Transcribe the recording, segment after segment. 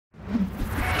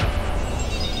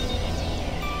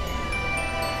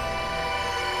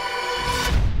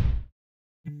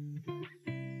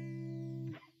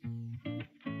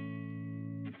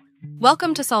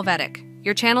Welcome to Solvetic,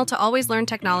 your channel to always learn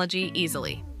technology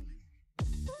easily.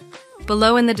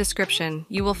 Below in the description,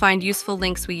 you will find useful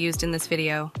links we used in this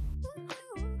video.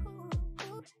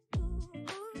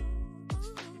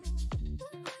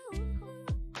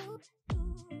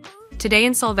 Today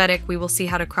in Solvetic, we will see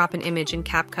how to crop an image in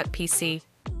CapCut PC.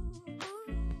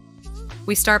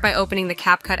 We start by opening the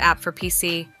CapCut app for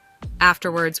PC.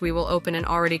 Afterwards, we will open an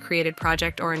already created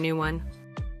project or a new one.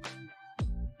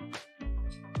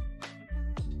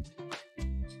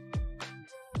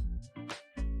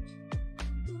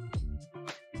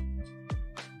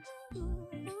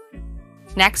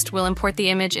 Next, we'll import the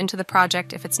image into the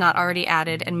project if it's not already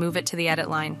added and move it to the edit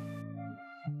line.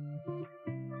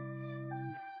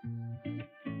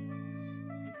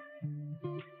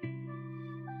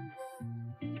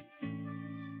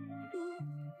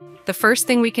 The first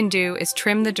thing we can do is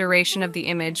trim the duration of the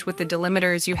image with the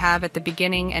delimiters you have at the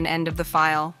beginning and end of the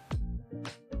file.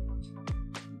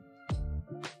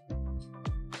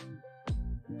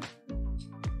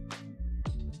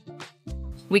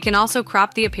 We can also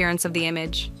crop the appearance of the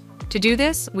image. To do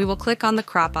this, we will click on the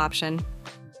crop option.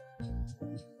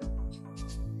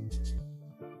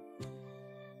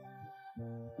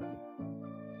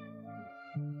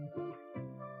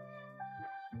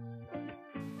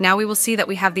 Now we will see that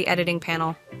we have the editing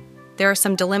panel. There are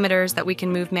some delimiters that we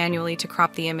can move manually to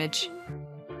crop the image.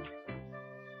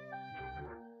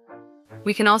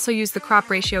 We can also use the crop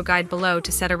ratio guide below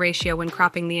to set a ratio when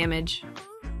cropping the image.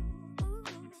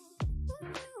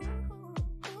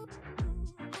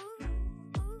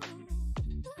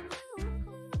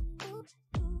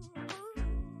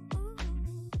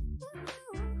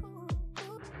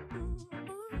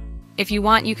 If you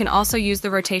want, you can also use the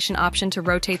rotation option to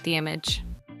rotate the image.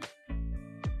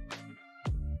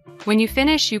 When you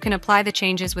finish, you can apply the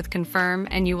changes with Confirm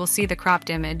and you will see the cropped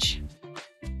image.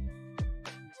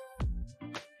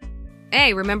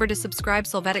 Hey, remember to subscribe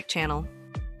Solvetic channel.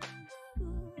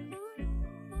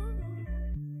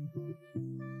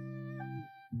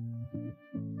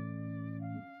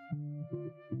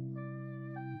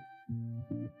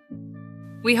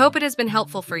 We hope it has been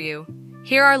helpful for you.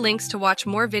 Here are links to watch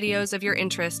more videos of your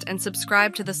interest and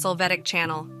subscribe to the Solvetic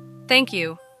channel. Thank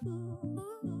you.